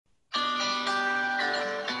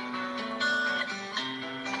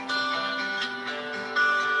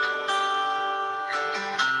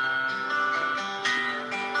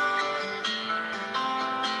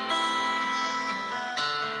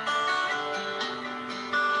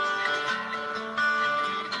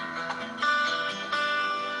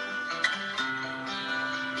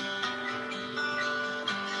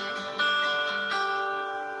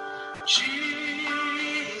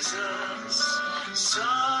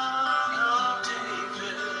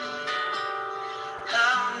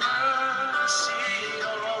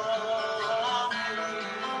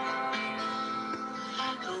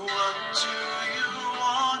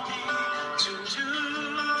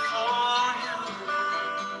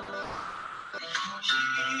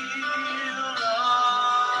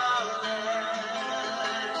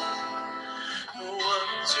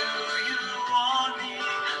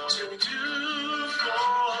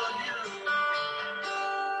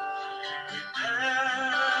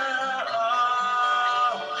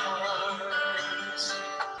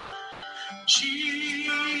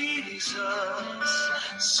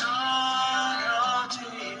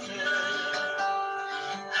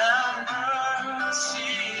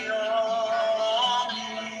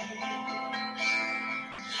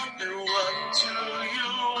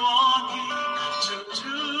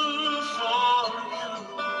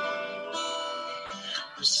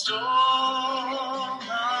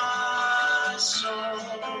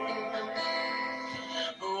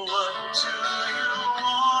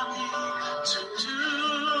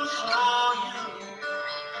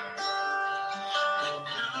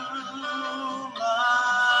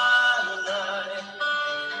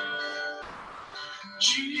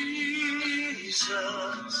Jesus,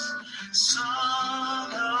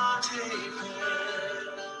 Son of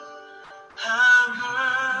David, have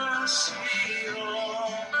mercy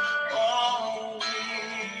on me.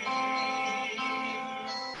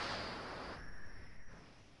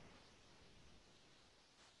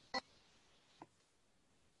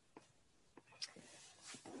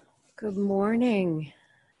 Good morning.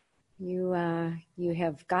 You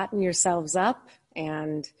have gotten yourselves up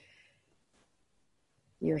and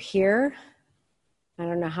you're here. I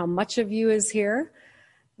don't know how much of you is here.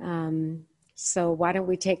 So why don't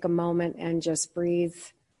we take a moment and just breathe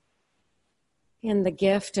in the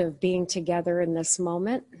gift of being together in this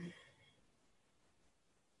moment.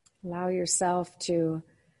 Allow yourself to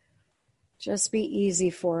just be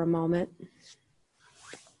easy for a moment.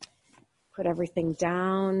 Put everything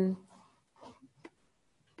down.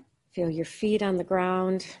 Feel your feet on the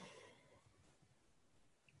ground.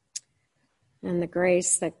 And the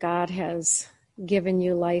grace that God has given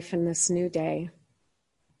you life in this new day.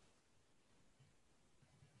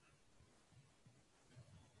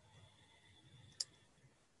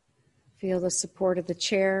 Feel the support of the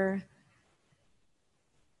chair.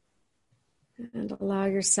 And allow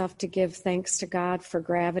yourself to give thanks to God for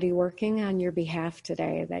gravity working on your behalf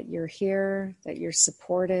today, that you're here, that you're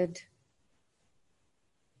supported.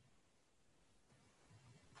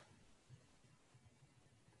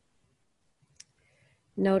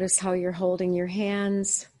 Notice how you're holding your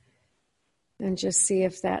hands and just see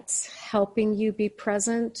if that's helping you be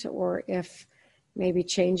present or if maybe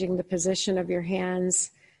changing the position of your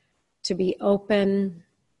hands to be open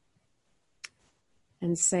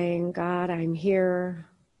and saying, God, I'm here,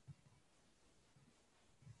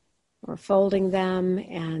 or folding them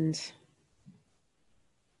and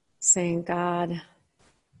saying, God,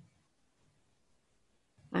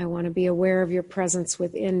 I want to be aware of your presence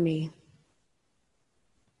within me.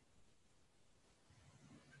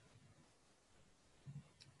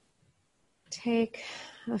 Take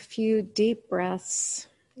a few deep breaths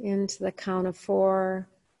into the count of 4,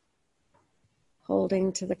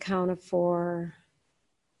 holding to the count of 4,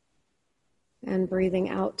 and breathing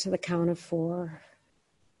out to the count of 4.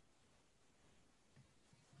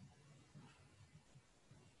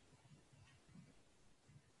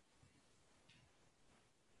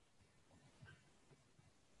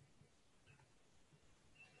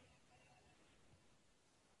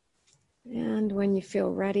 And when you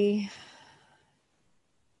feel ready,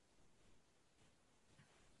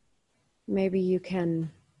 maybe you can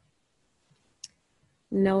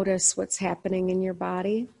notice what's happening in your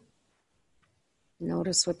body.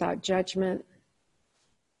 Notice without judgment.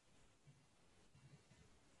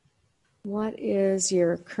 What is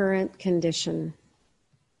your current condition?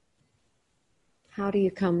 How do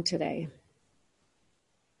you come today?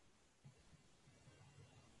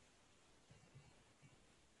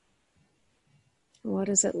 What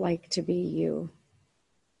is it like to be you?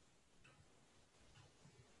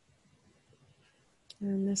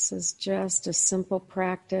 And this is just a simple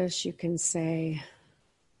practice. You can say,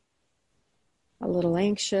 a little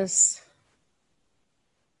anxious,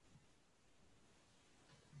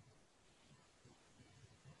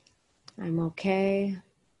 I'm okay,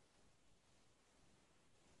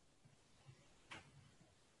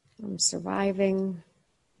 I'm surviving,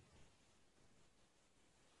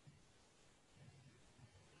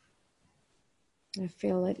 I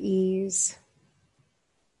feel at ease.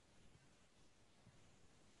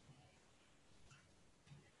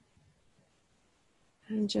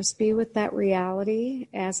 And just be with that reality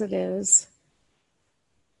as it is.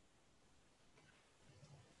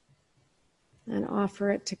 And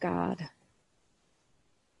offer it to God.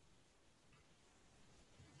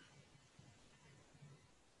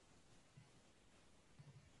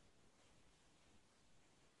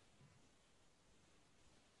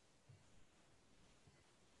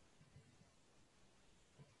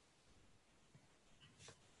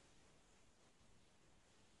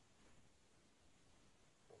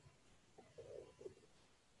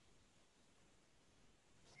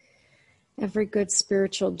 Every good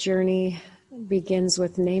spiritual journey begins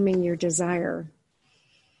with naming your desire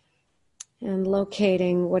and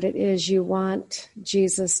locating what it is you want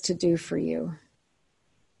Jesus to do for you.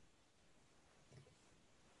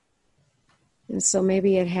 And so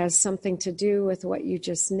maybe it has something to do with what you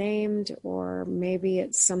just named, or maybe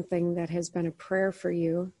it's something that has been a prayer for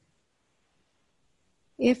you.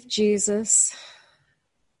 If Jesus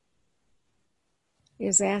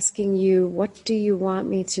is asking you, what do you want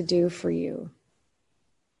me to do for you?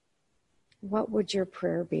 What would your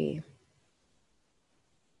prayer be?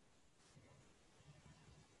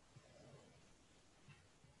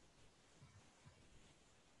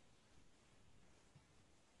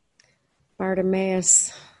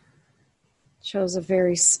 Bartimaeus chose a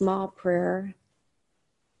very small prayer.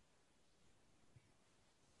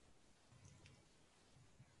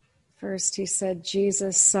 First he said,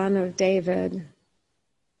 Jesus, Son of David,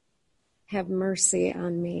 have mercy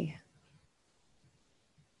on me.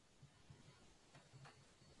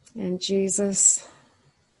 And Jesus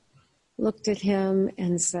looked at him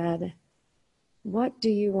and said, what do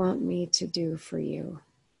you want me to do for you?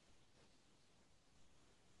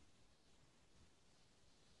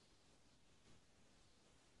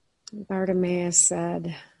 Bartimaeus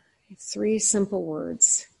said 3 simple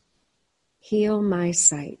words, heal my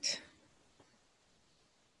sight.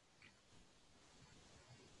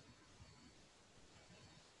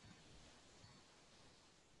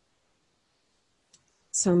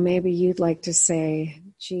 So maybe you'd like to say,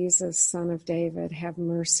 Jesus, Son of David, have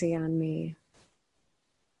mercy on me.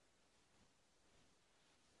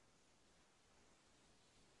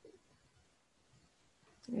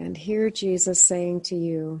 And hear Jesus saying to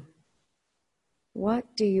you,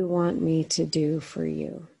 what do you want me to do for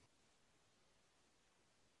you?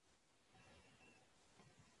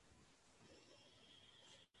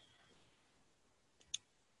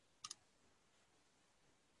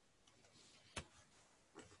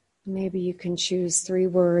 Maybe you can choose 3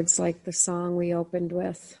 words like the song we opened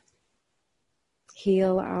with.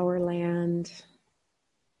 Heal our land.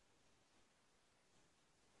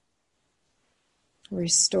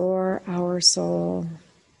 Restore our soul.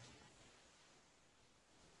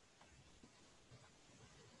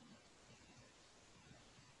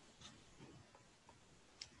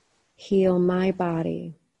 Heal my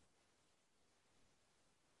body.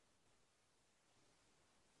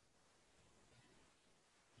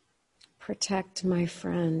 Protect my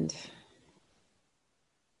friend.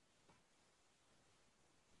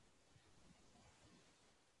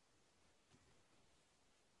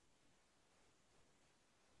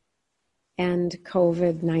 End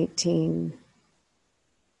COVID-19.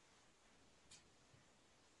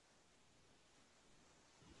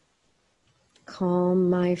 Calm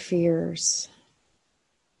my fears.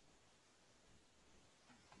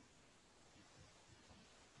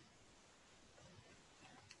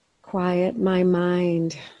 Quiet my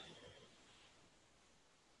mind.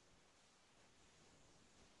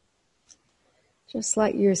 Just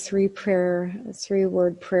let your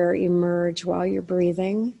 3-word prayer emerge while you're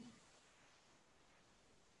breathing.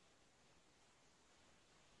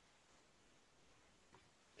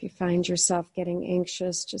 If you find yourself getting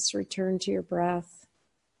anxious, just return to your breath.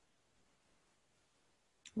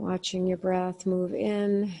 Watching your breath move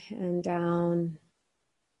in and down.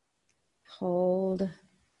 Hold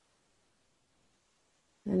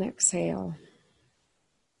and exhale.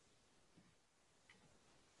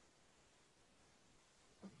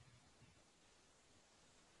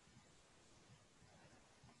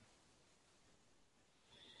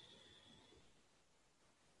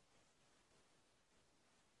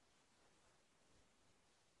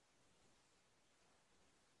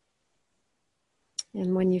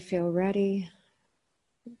 And when you feel ready,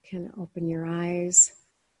 you can open your eyes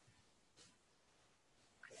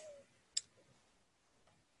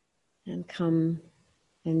and come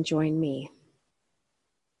and join me,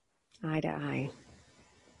 eye to eye.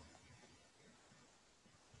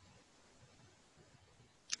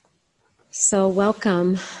 So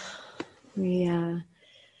welcome. We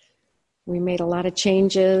made a lot of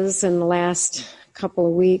changes in the last couple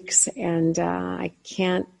of weeks, and I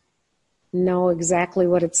can't know exactly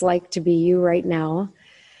what it's like to be you right now,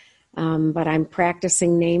 but I'm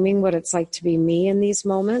practicing naming what it's like to be me in these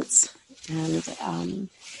moments. And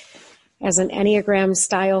as an Enneagram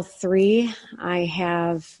Style 3, I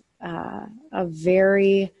have a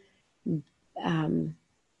very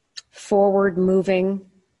forward-moving,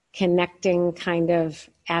 connecting kind of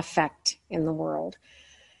affect in the world.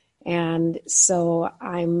 And so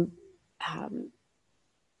I'm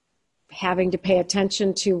having to pay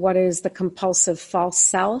attention to what is the compulsive false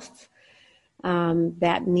self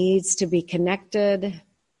that needs to be connected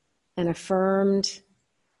and affirmed,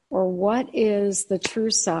 or what is the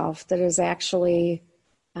true self that is actually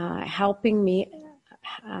helping me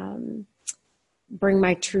bring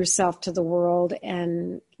my true self to the world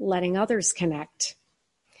and letting others connect.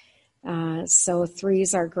 So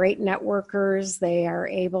 3s are great networkers. They are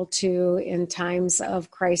able to, in times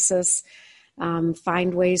of crisis,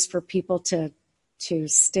 find ways for people to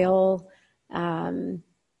still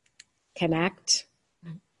connect,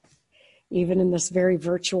 even in this very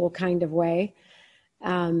virtual kind of way.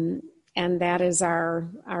 And that is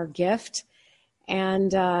our gift.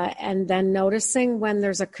 And then noticing when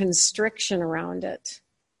there's a constriction around it,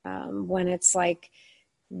 when it's like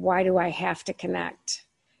why do I have to connect?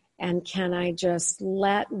 And can I just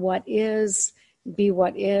let what is be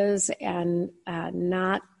what is and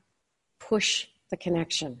not push the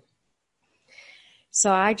connection?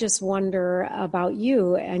 So I just wonder about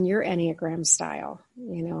you and your Enneagram style,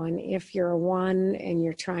 and if you're a 1 and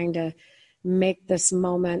you're trying to make this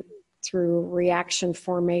moment through reaction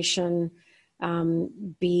formation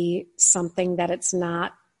be something that it's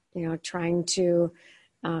not, trying to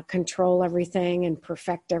control everything and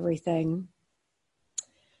perfect everything.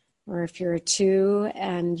 Or if you're a 2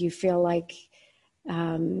 and you feel like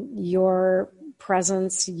your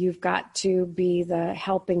presence, you've got to be the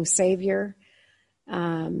helping savior.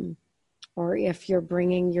 Or if you're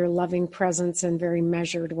bringing your loving presence in very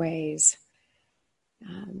measured ways.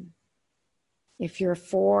 If you're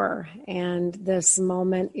 4 and this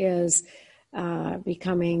moment is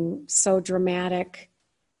becoming so dramatic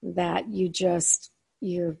that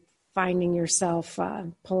you're finding yourself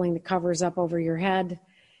pulling the covers up over your head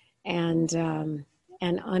and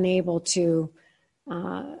unable to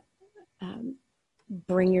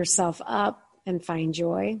bring yourself up and find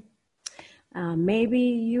joy. Maybe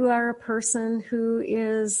you are a person who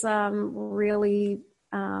is really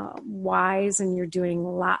wise and you're doing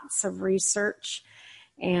lots of research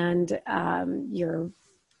and you're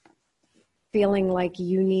feeling like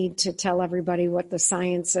you need to tell everybody what the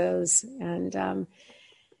science is, and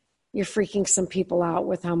you're freaking some people out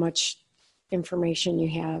with how much information you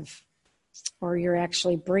have, or you're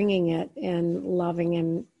actually bringing it in loving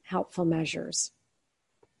and helpful measures.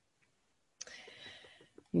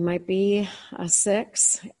 You might be a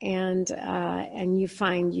 6, and you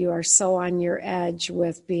find you are so on your edge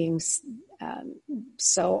with being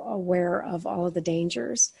so aware of all of the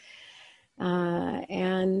dangers,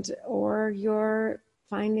 or you're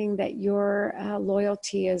finding that your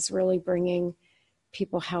loyalty is really bringing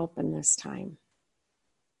people help in this time.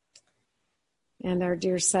 And our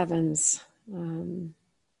dear 7s,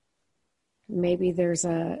 maybe there's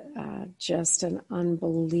just an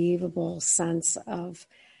unbelievable sense of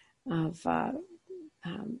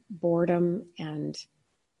boredom and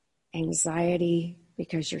anxiety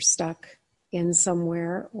because you're stuck in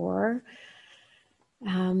somewhere, or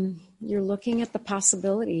you're looking at the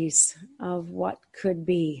possibilities of what could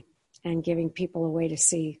be and giving people a way to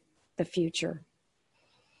see the future.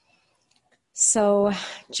 So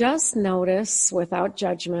just notice without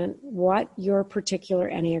judgment what your particular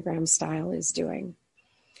Enneagram style is doing.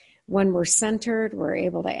 When we're centered, we're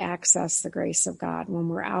able to access the grace of God. When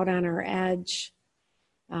we're out on our edge,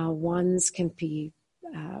 1s can be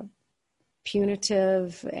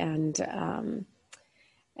punitive and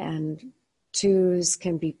 2s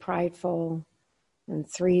can be prideful, and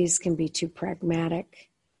 3s can be too pragmatic,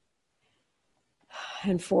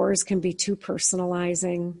 and 4s can be too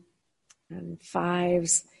personalizing, and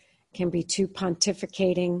 5s can be too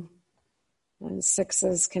pontificating, and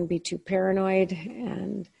 6s can be too paranoid,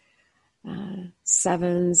 and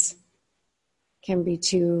 7s can be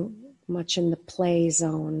too much in the play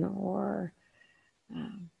zone, or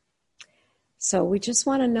so we just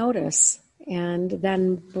want to notice and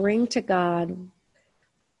then bring to God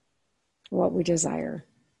what we desire.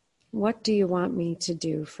 What do you want me to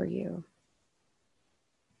do for you?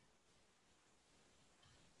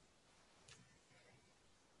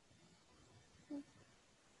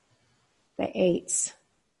 The 8s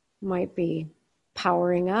might be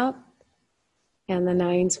powering up, and the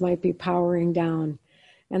 9s might be powering down.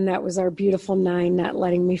 And that was our beautiful 9 not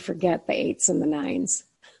letting me forget the 8s and the 9s.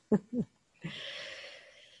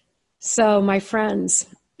 So, my friends,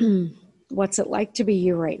 what's it like to be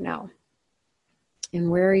you right now? And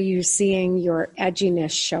where are you seeing your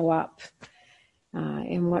edginess show up?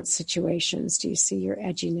 In what situations do you see your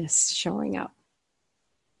edginess showing up?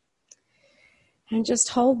 And just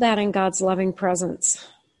hold that in God's loving presence.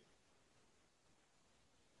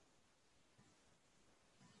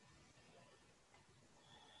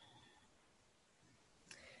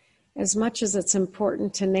 As much as it's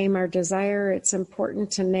important to name our desire, it's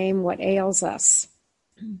important to name what ails us.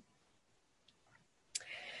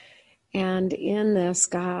 And in this,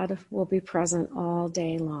 God will be present all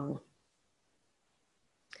day long.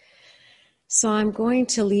 So I'm going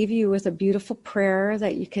to leave you with a beautiful prayer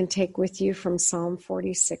that you can take with you from Psalm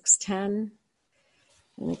 46:10.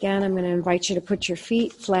 And again, I'm going to invite you to put your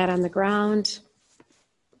feet flat on the ground.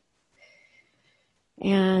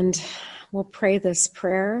 And we'll pray this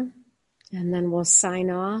prayer, and then we'll sign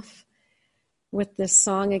off with this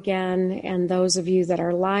song again. And those of you that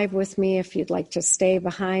are live with me, if you'd like to stay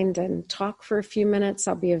behind and talk for a few minutes,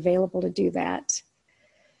 I'll be available to do that.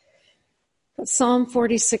 Psalm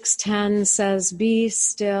 46:10 says, "Be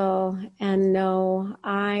still and know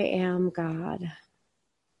I am God."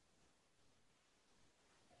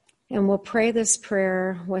 And we'll pray this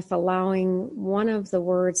prayer with allowing one of the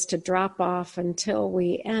words to drop off until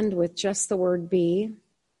we end with just the word be.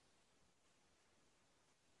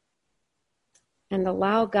 And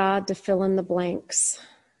allow God to fill in the blanks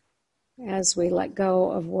as we let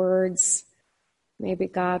go of words. Maybe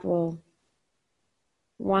God will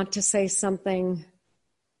want to say something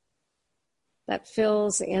that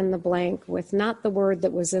fills in the blank with not the word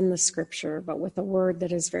that was in the scripture, but with a word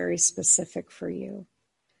that is very specific for you.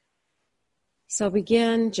 So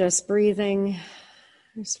begin just breathing,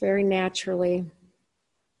 just very naturally,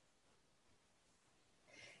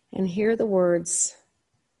 and hear the words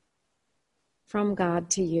from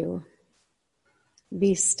God to you.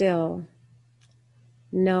 Be still.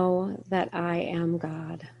 Know that I am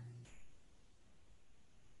God.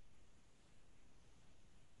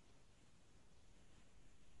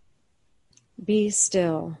 Be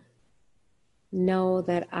still. Know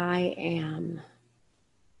that I am.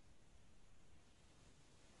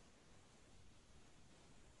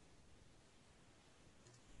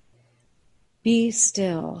 Be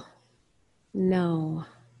still. Know.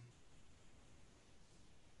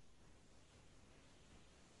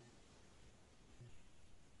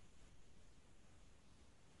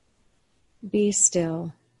 Be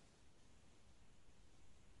still.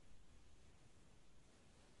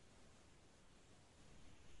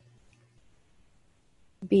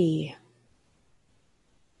 Be.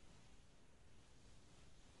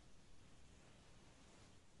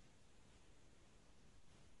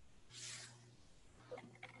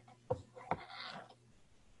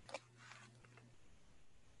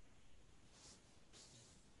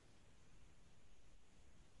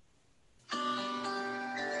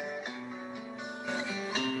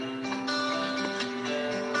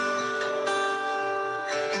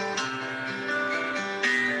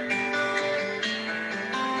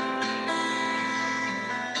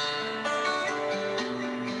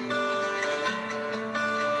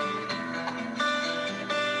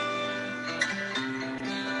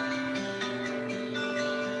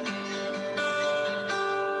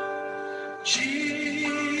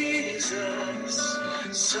 Jesus,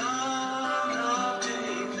 Son of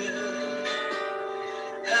David,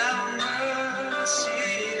 have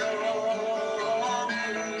mercy on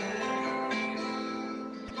me.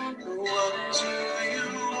 What do you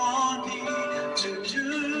want me to do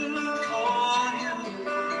for you?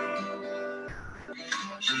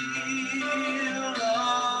 Heal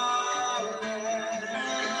our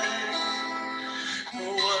land.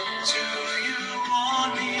 What do you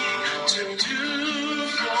want me to do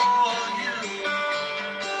for you?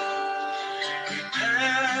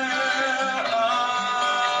 Prepare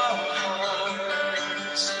our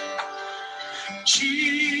hearts.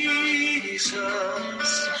 Jesus,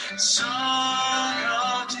 Son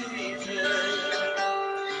of David,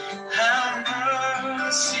 have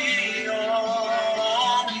mercy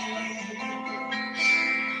on me.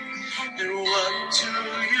 And what do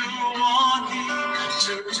you want me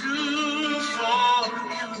to do for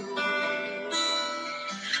you?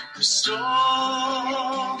 Restore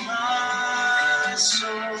my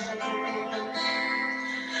soul.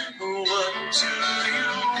 What do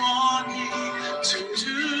you want me to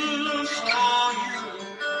do for you?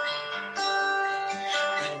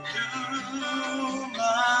 Renew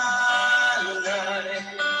my life.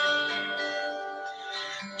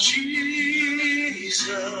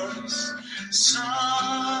 Jesus,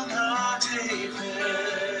 Son of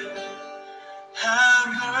David,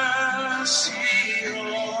 have mercy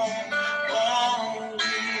on me.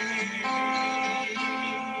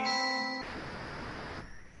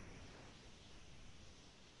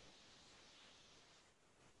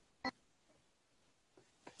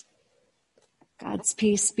 God's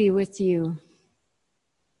peace be with you.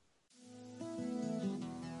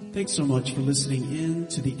 Thanks so much for listening in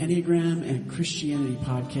to the Enneagram and Christianity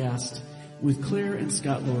podcast with Claire and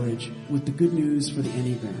Scott Lorridge with the good news for the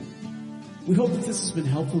Enneagram. We hope that this has been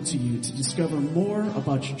helpful to you to discover more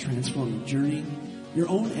about your transforming journey, your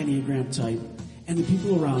own Enneagram type, and the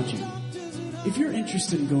people around you. If you're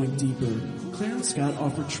interested in going deeper, Claire and Scott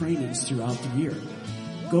offer trainings throughout the year.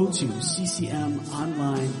 Go to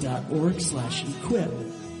ccmonline.org/equip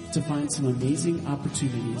to find some amazing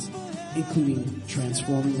opportunities, including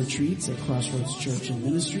transforming retreats at Crossroads Church and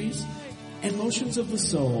Ministries, and Motions of the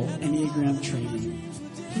Soul Enneagram training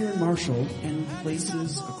here in Marshall and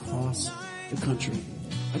places across the country.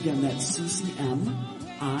 Again, that's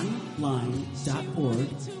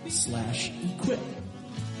ccmonline.org/equip.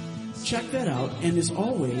 Check that out, and as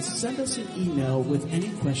always, send us an email with any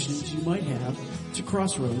questions you might have to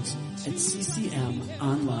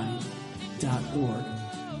crossroads@ccmonline.org.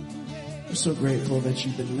 We're so grateful that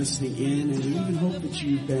you've been listening in, and we even hope that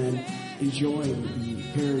you've been enjoying the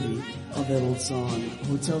parody of that old song,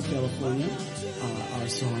 Hotel California, our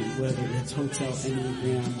song, whether it's Hotel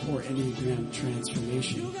Enneagram or Enneagram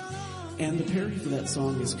Transformation. And the parody for that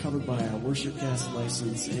song is covered by our Worshipcast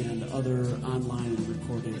license and other online and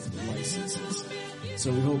recorded licenses.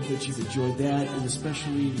 So we hope that you've enjoyed that, and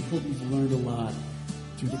especially we hope you've learned a lot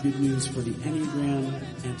through the Good News for the Enneagram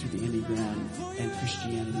and through the Enneagram and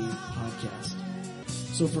Christianity podcast.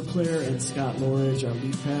 So for Claire and Scott Lorridge, our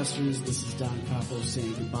lead pastors, this is Don Capo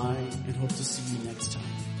saying goodbye and hope to see you next time.